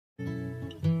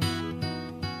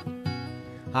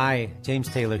Hi, James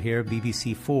Taylor here,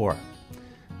 BBC4.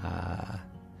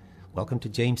 Welcome to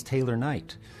James Taylor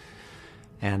Night.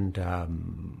 And,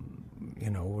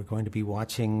 we're going to be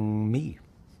watching me.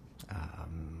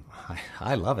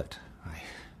 I love it.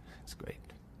 It's great.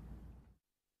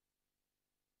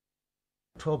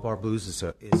 12-bar blues is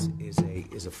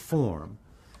a form,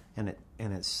 and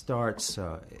it starts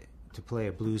to play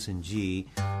a blues in G.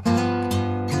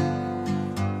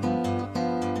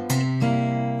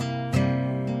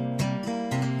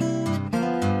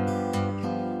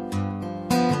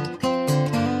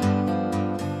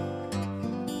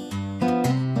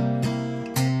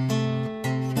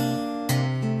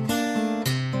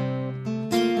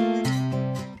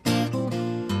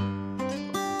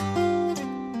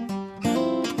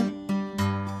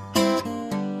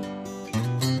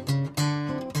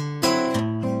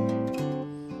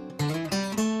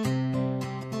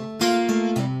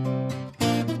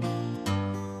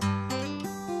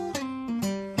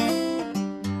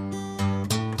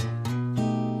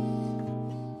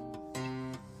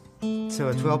 So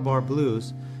a 12-bar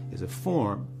blues is a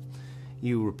form.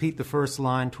 You repeat the first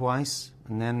line twice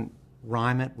and then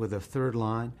rhyme it with a third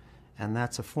line, and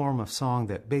that's a form of song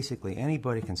that basically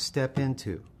anybody can step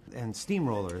into. And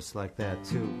steamrollers like that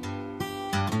too.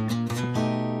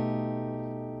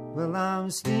 Well, I'm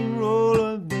a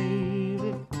steamroller,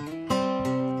 baby.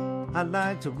 I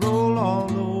like to roll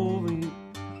all over you.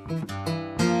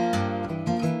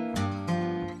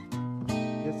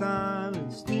 Yes, I'm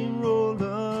a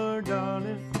steamroller,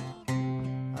 darling.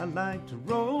 I like to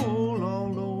roll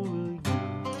all over you.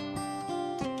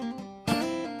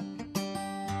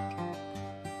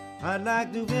 I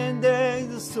like to index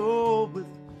the soul with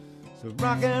some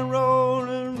rock and roll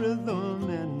and rhythm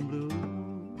and blues.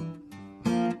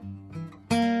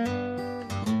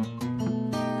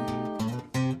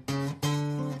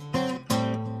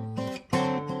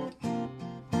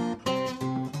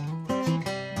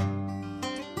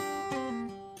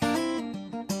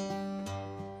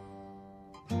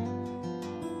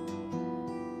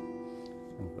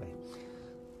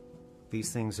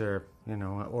 These things are,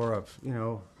 kumbaya,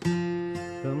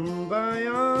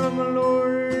 my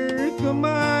Lord,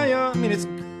 kumbaya. I mean, it's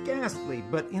ghastly,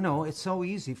 but, it's so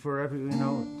easy for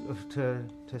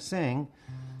to sing.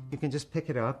 You can just pick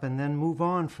it up and then move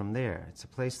on from there. It's a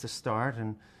place to start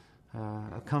and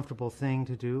a comfortable thing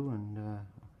to do, and,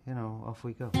 off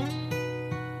we go.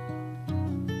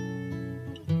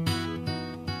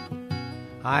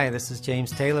 Hi, this is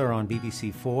James Taylor on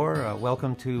BBC4.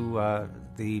 Welcome to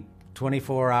the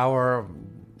 24-hour,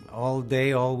 all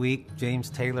day, all week, James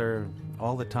Taylor,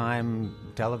 all the time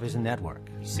television network.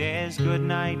 He says good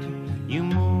night, you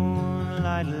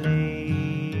moonlight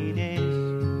ladies.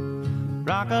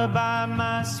 Rockabye,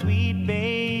 my sweet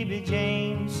baby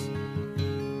James.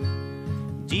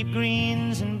 Deep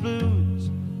greens and blues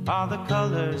are the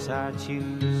colors I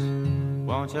choose.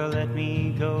 Won't you let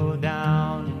me go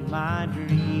down in my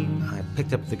dream? I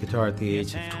picked up the guitar at the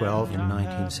age of 12 in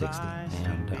 1960,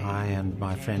 and I and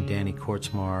my friend Danny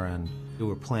Korchmar and we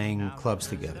were playing clubs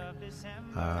together.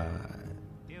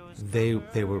 They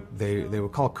were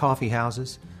called coffee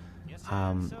houses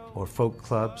or folk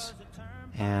clubs,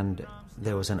 and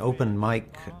there was an open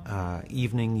mic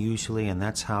evening usually, and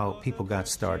that's how people got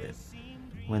started.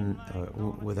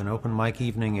 With an open mic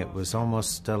evening, it was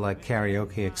almost like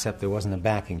karaoke, except there wasn't a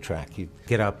backing track. You'd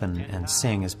get up and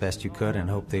sing as best you could and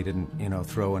hope they didn't,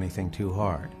 throw anything too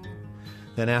hard.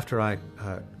 Then after I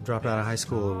dropped out of high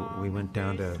school, we went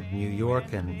down to New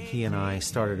York, and he and I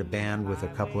started a band with a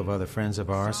couple of other friends of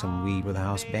ours, and we were the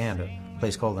house band, a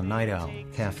place called the Night Owl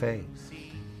Cafe.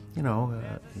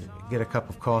 Get a cup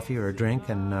of coffee or a drink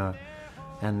and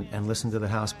listen to the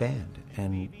house band.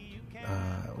 And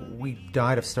we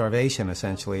died of starvation,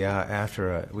 essentially,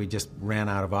 after we just ran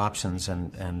out of options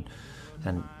and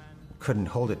couldn't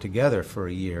hold it together for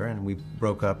a year, and we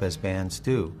broke up as bands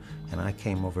do. And I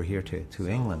came over here to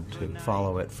England to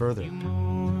follow it further. You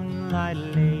moonlight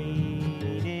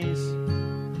ladies,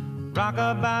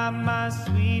 rockabye, my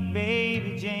sweet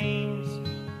baby James.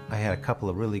 I had a couple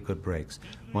of really good breaks.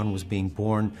 One was being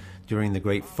born during the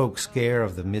great folk scare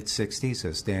of the mid-'60s,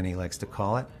 as Danny likes to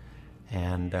call it.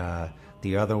 And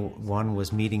the other one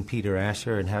was meeting Peter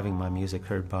Asher and having my music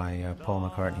heard by Paul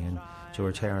McCartney and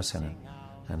George Harrison,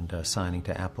 and signing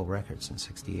to Apple Records in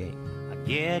 '68. I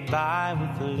get by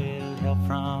with a little help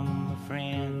from my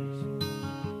friends.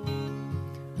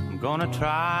 I'm gonna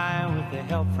try with the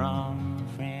help from my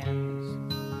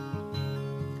friends.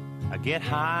 I get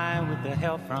high with the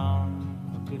help from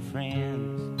my good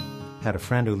friends. Had a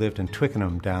friend who lived in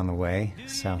Twickenham down the way,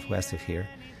 southwest of here,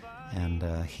 and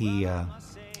he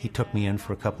took me in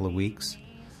for a couple of weeks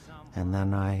And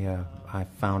then I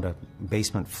found a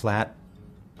basement flat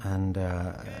and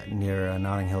near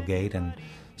Notting Hill Gate and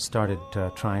started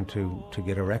trying to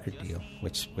get a record deal,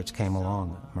 which came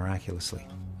along miraculously.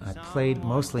 I played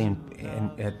mostly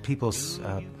at people's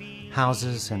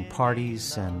houses and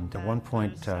parties, and at one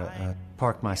point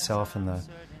parked myself in the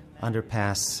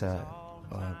underpass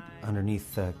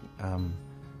underneath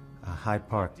Hyde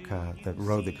Park, the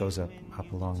road that goes up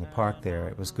along the park there.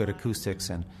 It was good acoustics,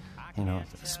 and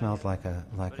it smelled like a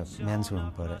men's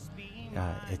room, but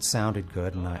it sounded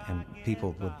good, and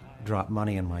people would drop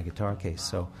money in my guitar case,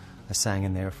 so I sang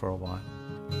in there for a while.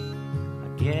 I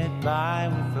get by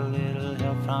with a little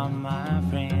help from my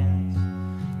friends.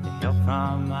 The help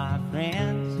from my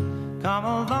friends. Come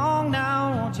along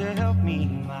now, won't you help me,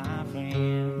 my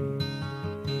friend?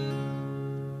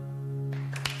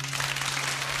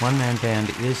 One Man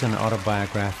Band is an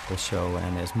autobiographical show,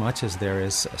 and as much as there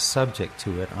is a subject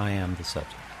to it, I am the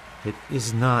subject. It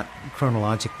is not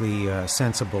chronologically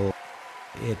sensible.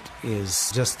 It is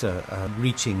just a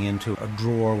reaching into a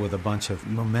drawer with a bunch of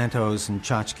mementos and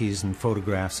tchotchkes and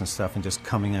photographs and stuff, and just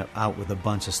coming out with a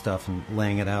bunch of stuff and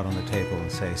laying it out on the table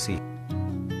and say, see.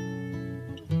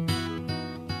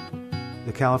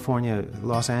 The California,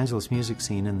 Los Angeles music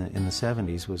scene in the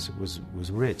 70s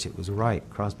was rich. It was ripe.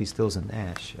 Crosby, Stills and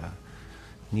Nash,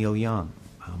 Neil Young,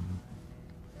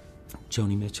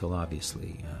 Joni Mitchell,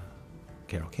 obviously,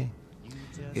 Carole King.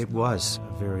 It was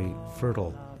a very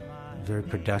fertile, very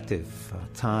productive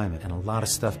time, and a lot of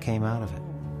stuff came out of it.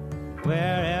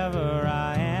 Wherever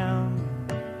I am,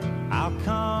 I'll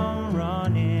come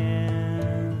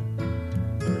running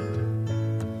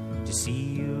to see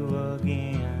you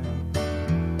again.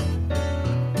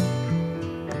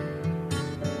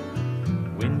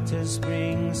 Winter,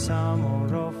 spring,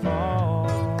 summer, or fall,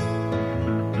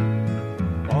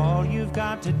 all you've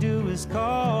got to do is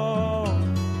call,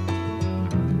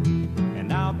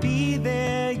 and I'll be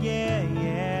there, yeah.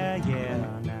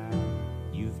 Now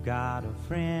you've got a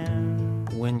friend.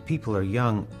 When people are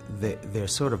young,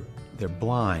 they're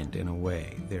blind in a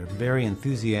way. They're very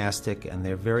enthusiastic and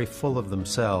they're very full of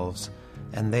themselves,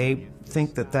 and they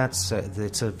think that it's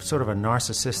a sort of a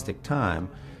narcissistic time,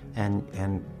 and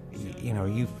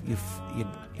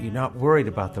you're not worried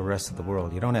about the rest of the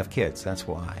world. You don't have kids, that's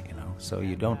why, so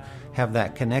you don't have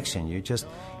that connection. You're just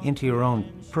into your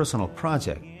own personal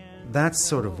project. That's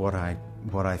sort of what I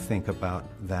think about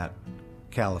that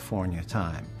California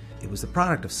time. It was the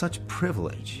product of such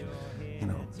privilege.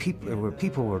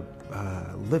 People were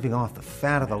living off the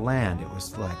fat of the land. It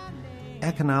was like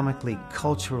economically,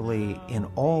 culturally, in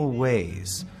all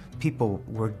ways, people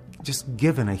were just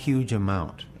given a huge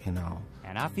amount,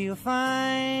 And I feel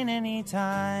fine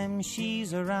anytime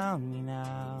she's around me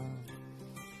now.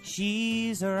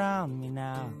 She's around me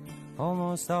now,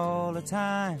 almost all the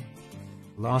time.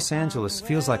 Los Angeles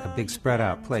feels like a big spread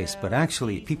out place, but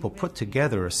actually people put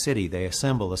together a city, they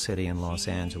assemble a city in Los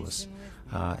Angeles,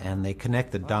 and they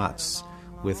connect the dots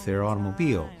with their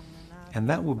automobile. And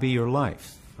that will be your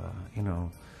life,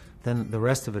 Then the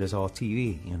rest of it is all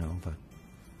TV, but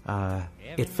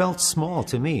it felt small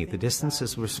to me. The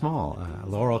distances were small.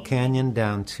 Laurel Canyon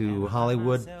down to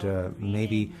Hollywood,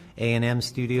 maybe A&M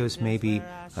Studios, maybe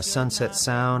a Sunset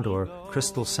Sound or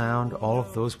Crystal Sound. All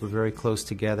of those were very close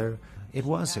together. It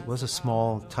was a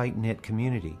small, tight-knit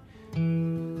community.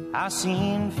 I've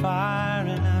seen fire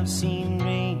and I've seen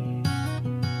rain.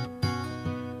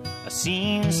 I've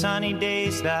seen sunny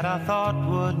days that I thought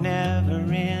would never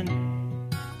end.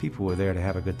 People were there to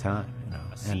have a good time,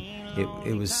 and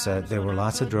it was there were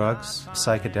lots of drugs,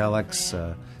 psychedelics,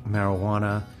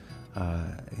 marijuana,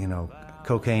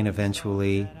 cocaine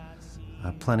eventually,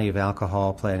 plenty of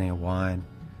alcohol, plenty of wine.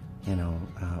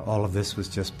 All of this was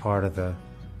just part of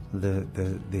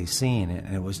the scene,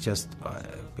 and it was just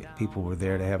people were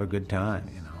there to have a good time.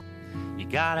 You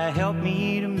gotta help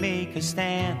me to make a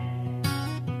stand.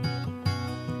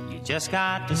 You just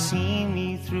got to see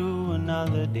me through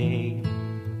another day.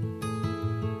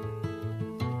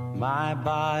 My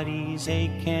body's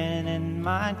aching and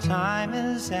my time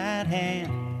is at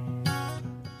hand.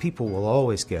 People will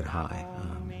always get high.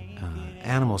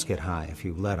 Animals get high if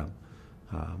you let them.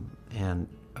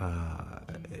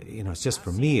 It's just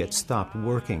for me, it stopped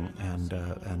working,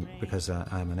 and because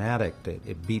I'm an addict,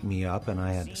 it beat me up, and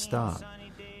I had to stop.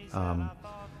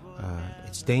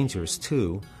 It's dangerous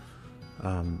too,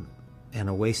 and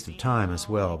a waste of time as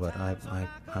well. But I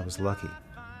was lucky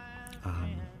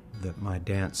that my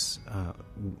dance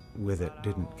with it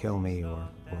didn't kill me or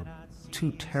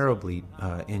too terribly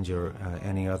injure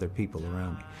any other people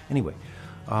around me. Anyway.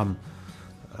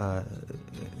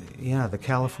 the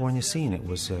California scene. It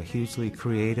was hugely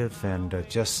creative, and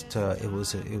it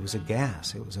was a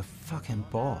gas. It was a fucking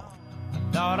ball. I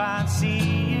thought I'd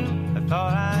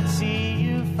see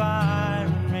you